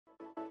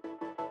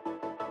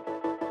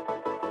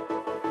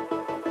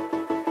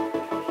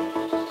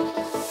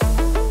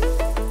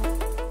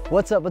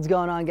What's up, what's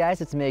going on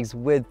guys? It's Migs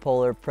with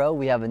Polar Pro.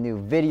 We have a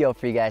new video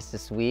for you guys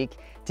this week.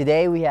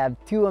 Today we have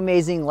two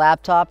amazing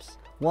laptops.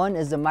 One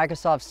is the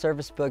Microsoft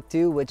Surface Book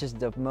 2, which is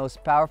the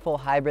most powerful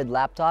hybrid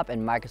laptop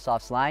in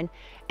Microsoft's line,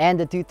 and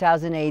the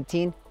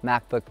 2018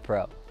 MacBook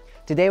Pro.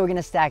 Today we're going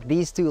to stack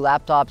these two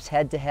laptops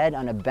head to head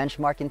on a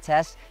benchmarking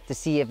test to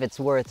see if it's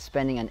worth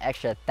spending an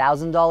extra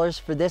 $1,000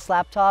 for this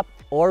laptop,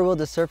 or will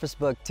the Surface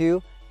Book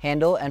 2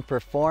 handle and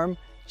perform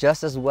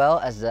just as well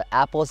as the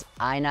Apple's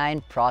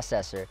i9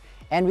 processor.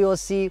 And we will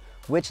see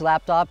which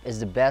laptop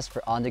is the best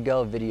for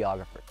on-the-go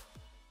videographer.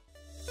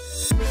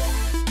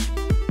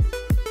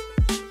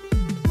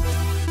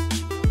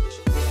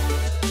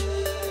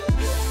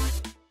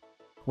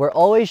 We're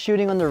always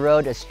shooting on the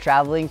road as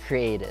traveling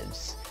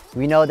creatives.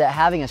 We know that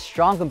having a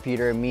strong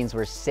computer means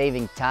we're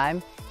saving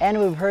time,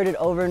 and we've heard it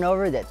over and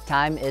over that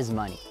time is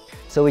money.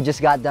 So we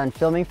just got done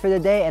filming for the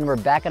day and we're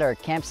back at our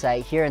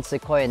campsite here in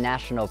Sequoia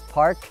National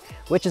Park,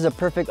 which is a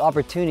perfect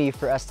opportunity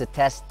for us to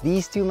test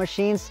these two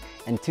machines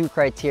and two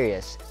criteria: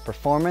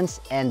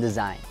 performance and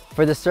design.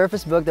 For the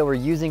Surface Book that we're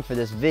using for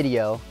this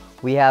video,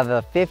 we have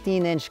a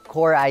 15-inch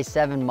Core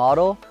i7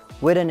 model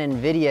with an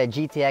NVIDIA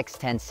GTX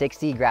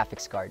 1060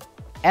 graphics card.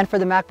 And for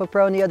the MacBook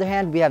Pro, on the other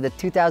hand, we have the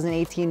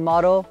 2018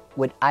 model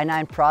with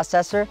i9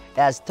 processor. It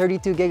has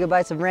 32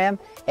 gigabytes of RAM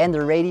and the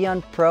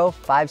Radeon Pro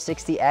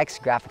 560X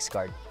graphics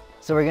card.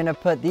 So we're gonna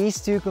put these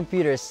two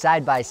computers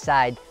side by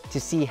side to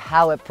see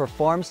how it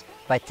performs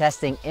by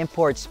testing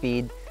import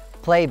speed,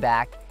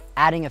 playback,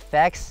 adding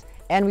effects,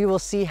 and we will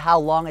see how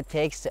long it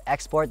takes to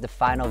export the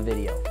final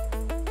video.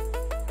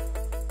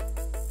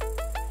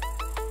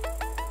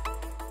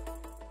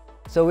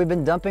 So we've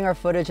been dumping our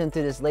footage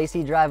into this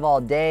Lazy drive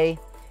all day.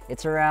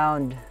 It's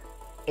around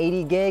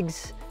 80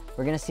 gigs.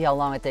 We're gonna see how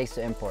long it takes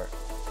to import.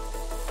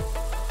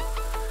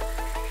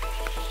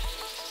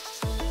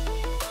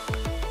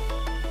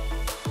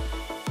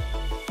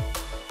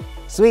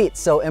 Sweet,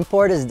 so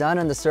import is done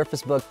on the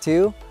Surface Book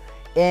 2.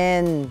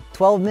 In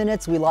 12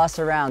 minutes, we lost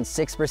around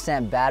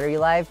 6% battery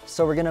life.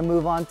 So we're gonna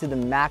move on to the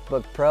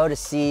MacBook Pro to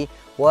see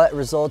what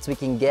results we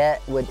can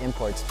get with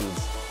import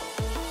speeds.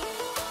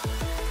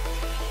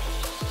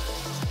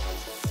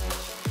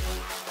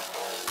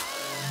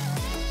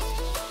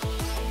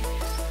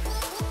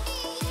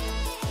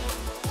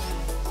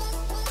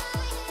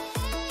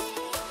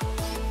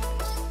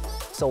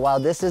 So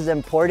while this is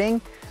importing,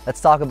 let's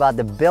talk about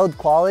the build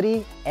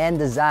quality and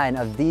design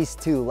of these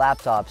two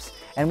laptops.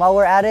 And while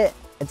we're at it,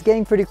 it's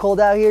getting pretty cold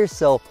out here,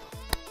 so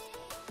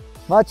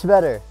much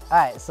better. All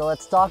right, so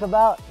let's talk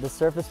about the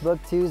Surface Book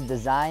 2's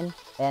design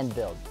and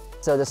build.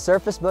 So the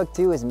Surface Book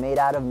 2 is made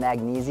out of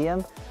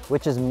magnesium,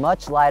 which is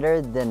much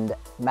lighter than the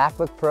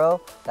MacBook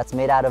Pro that's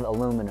made out of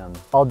aluminum.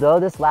 Although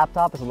this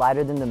laptop is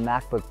lighter than the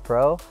MacBook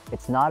Pro,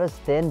 it's not as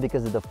thin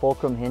because of the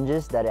fulcrum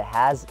hinges that it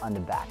has on the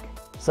back.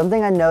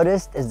 Something I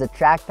noticed is the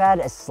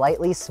trackpad is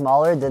slightly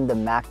smaller than the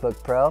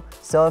MacBook Pro,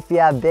 so if you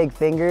have big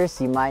fingers,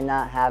 you might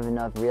not have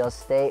enough real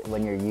estate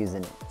when you're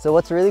using it. So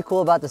what's really cool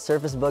about the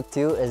Surface Book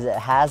 2 is it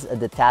has a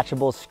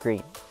detachable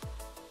screen.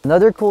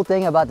 Another cool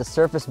thing about the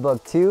Surface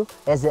Book 2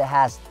 is it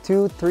has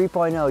two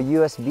 3.0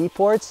 USB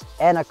ports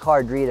and a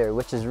card reader,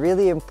 which is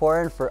really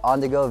important for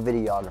on-the-go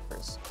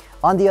videographers.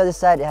 On the other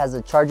side, it has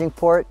a charging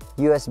port,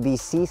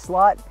 USB-C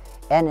slot,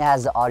 and it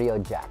has the audio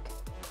jack.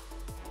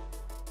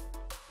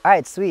 All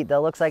right, sweet,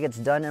 that looks like it's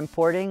done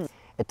importing.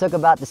 It took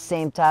about the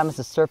same time as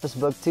the Surface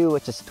Book 2,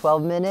 which is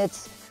 12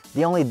 minutes.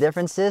 The only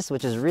difference is,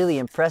 which is really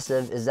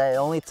impressive, is that it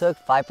only took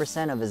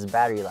 5% of its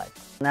battery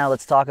life. Now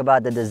let's talk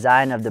about the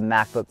design of the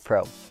MacBook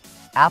Pro.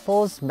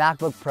 Apple's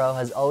MacBook Pro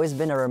has always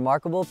been a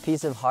remarkable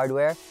piece of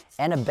hardware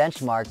and a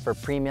benchmark for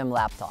premium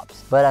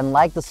laptops. But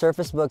unlike the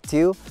Surface Book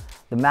 2,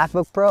 the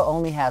MacBook Pro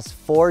only has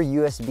 4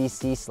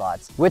 USB-C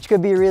slots, which could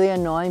be really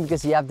annoying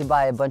because you have to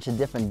buy a bunch of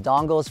different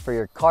dongles for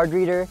your card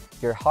reader,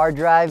 your hard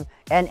drive,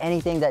 and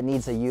anything that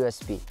needs a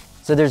USB.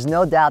 So there's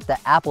no doubt that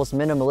Apple's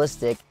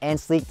minimalistic and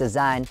sleek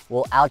design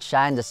will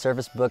outshine the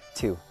Surface Book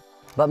 2.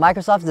 But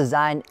Microsoft's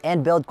design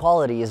and build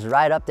quality is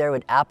right up there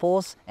with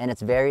Apple's, and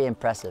it's very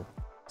impressive.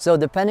 So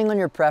depending on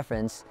your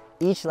preference,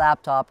 each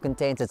laptop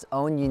contains its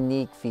own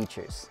unique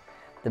features.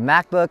 The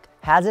MacBook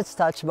has its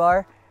touch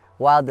bar,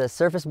 while the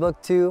Surface Book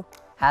 2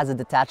 has a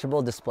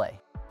detachable display.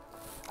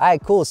 All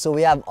right, cool, so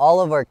we have all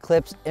of our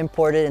clips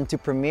imported into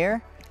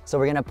Premiere, so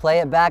we're gonna play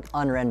it back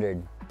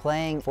unrendered.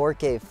 Playing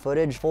 4K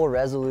footage, full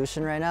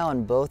resolution right now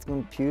on both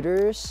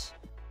computers.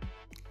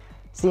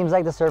 Seems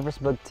like the Surface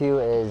Book 2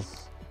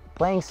 is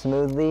playing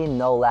smoothly,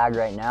 no lag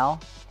right now.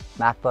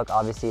 MacBook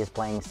obviously is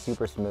playing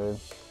super smooth.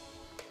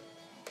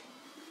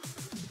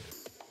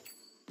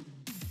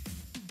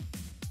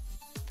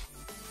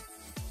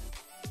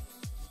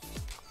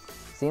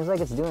 Seems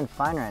like it's doing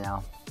fine right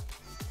now.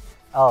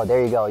 Oh,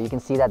 there you go. You can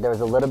see that there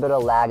was a little bit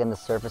of lag in the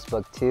Surface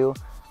Book 2,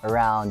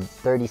 around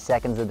 30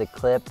 seconds of the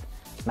clip.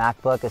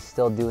 MacBook is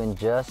still doing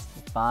just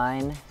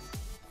fine.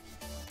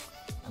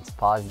 Let's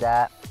pause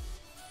that.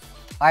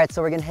 All right,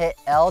 so we're gonna hit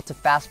L to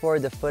fast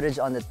forward the footage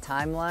on the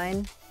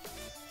timeline.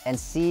 and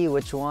see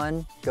which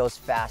one goes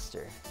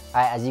faster.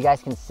 All right, as you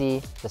guys can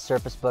see, the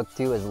Surface Book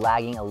 2 is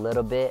lagging a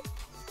little bit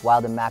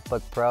while the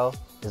MacBook Pro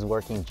is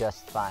working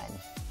just fine.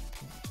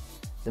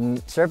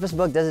 The Surface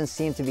Book doesn't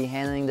seem to be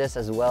handling this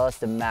as well as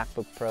the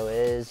MacBook Pro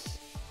is.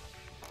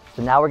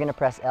 So now we're gonna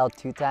press L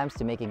 2 times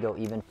to make it go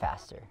even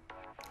faster.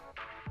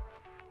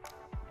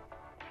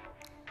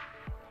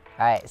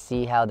 All right,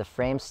 see how the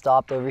frame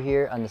stopped over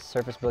here on the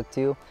Surface Book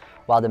 2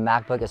 while the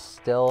MacBook is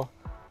still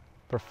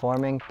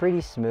performing pretty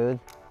smooth.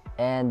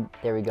 And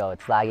there we go,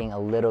 it's lagging a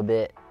little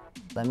bit.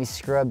 Let me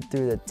scrub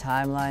through the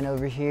timeline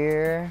over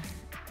here.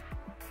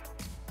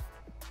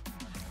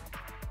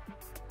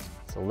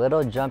 It's a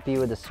little jumpy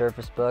with the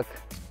Surface Book.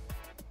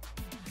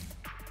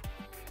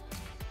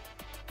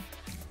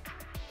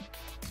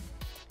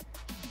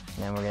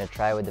 And then we're gonna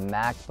try with the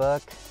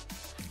MacBook.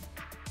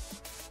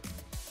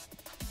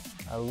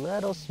 A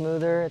little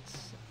smoother,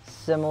 it's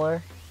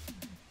similar,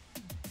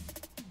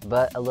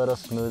 but a little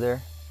smoother.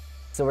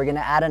 So we're gonna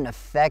add an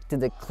effect to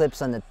the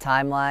clips on the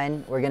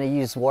timeline. We're gonna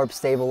use Warp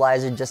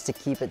Stabiliser just to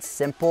keep it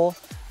simple.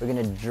 We're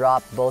gonna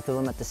drop both of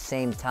them at the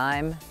same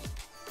time.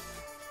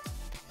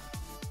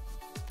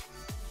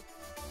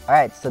 All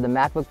right, so the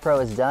MacBook Pro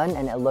is done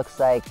and it looks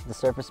like the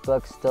Surface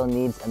Book still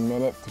needs a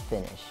minute to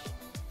finish.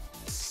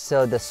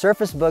 So the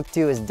Surface Book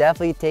 2 is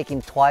definitely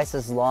taking twice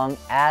as long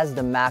as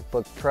the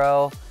MacBook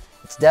Pro.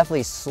 It's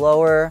definitely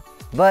slower,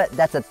 but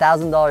that's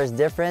 $1,000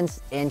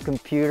 difference in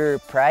computer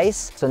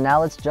price. So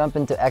now let's jump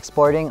into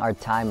exporting our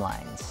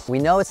timelines. We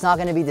know it's not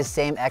gonna be the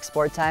same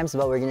export times,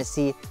 but we're gonna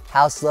see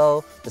how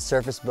slow the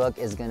Surface Book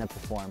is gonna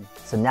perform.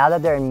 So now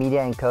that they're in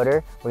Media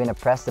Encoder, we're gonna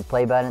press the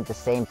play button at the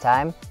same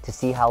time to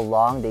see how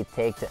long they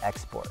take to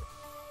export.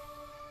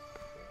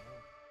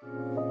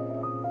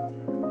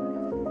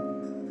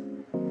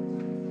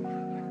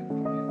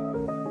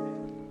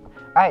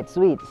 All right,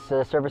 sweet. So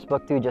the Surface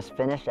Book 2 just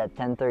finished at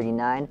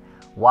 10:39,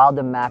 while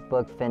the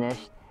MacBook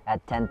finished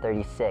at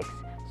 10:36.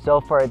 So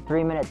for a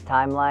 3-minute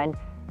timeline,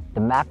 the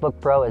MacBook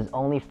Pro is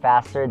only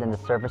faster than the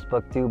Surface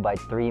Book 2 by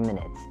 3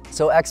 minutes.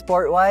 So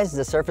export-wise,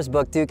 the Surface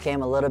Book 2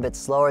 came a little bit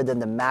slower than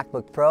the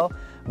MacBook Pro,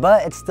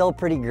 but it's still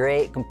pretty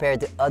great compared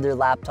to other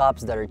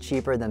laptops that are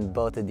cheaper than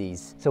both of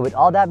these. So with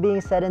all that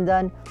being said and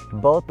done,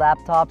 both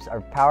laptops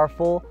are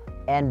powerful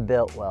and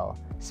built well.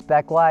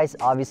 Spec-wise,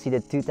 obviously the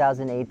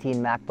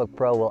 2018 MacBook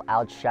Pro will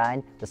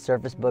outshine the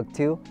Surface Book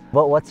 2,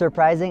 but what's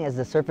surprising is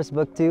the Surface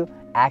Book 2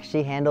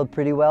 actually handled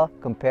pretty well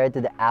compared to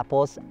the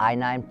Apple's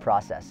i9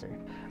 processor.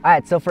 All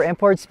right, so for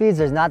import speeds,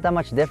 there's not that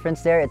much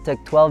difference there. It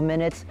took 12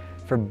 minutes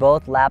for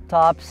both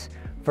laptops.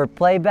 For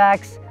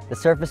playbacks, the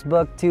Surface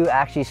Book 2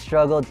 actually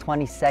struggled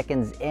 20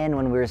 seconds in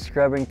when we were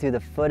scrubbing through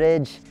the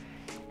footage.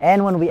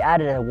 And when we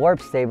added a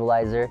Warp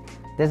Stabilizer,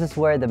 this is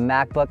where the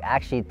MacBook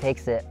actually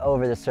takes it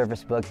over the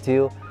Surface Book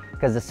 2,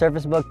 because the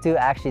Surface Book 2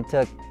 actually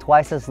took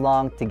twice as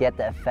long to get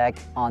the effect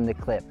on the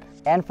clip.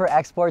 And for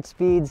export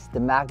speeds, the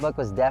MacBook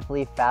was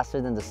definitely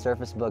faster than the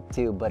Surface Book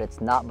 2, but it's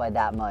not by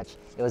that much.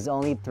 It was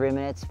only 3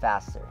 minutes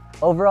faster.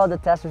 Overall, the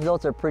test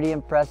results are pretty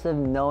impressive,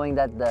 knowing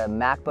that the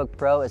MacBook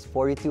Pro is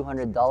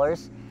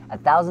 $4,200,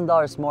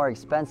 $1,000 more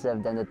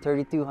expensive than the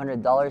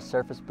 $3,200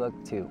 Surface Book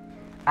 2.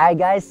 All right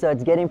guys, so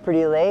it's getting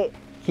pretty late.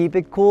 Keep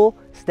it cool,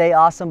 stay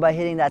awesome by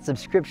hitting that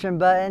subscription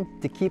button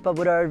to keep up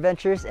with our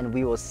adventures, and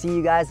we will see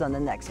you guys on the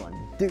next one.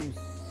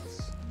 Deuce.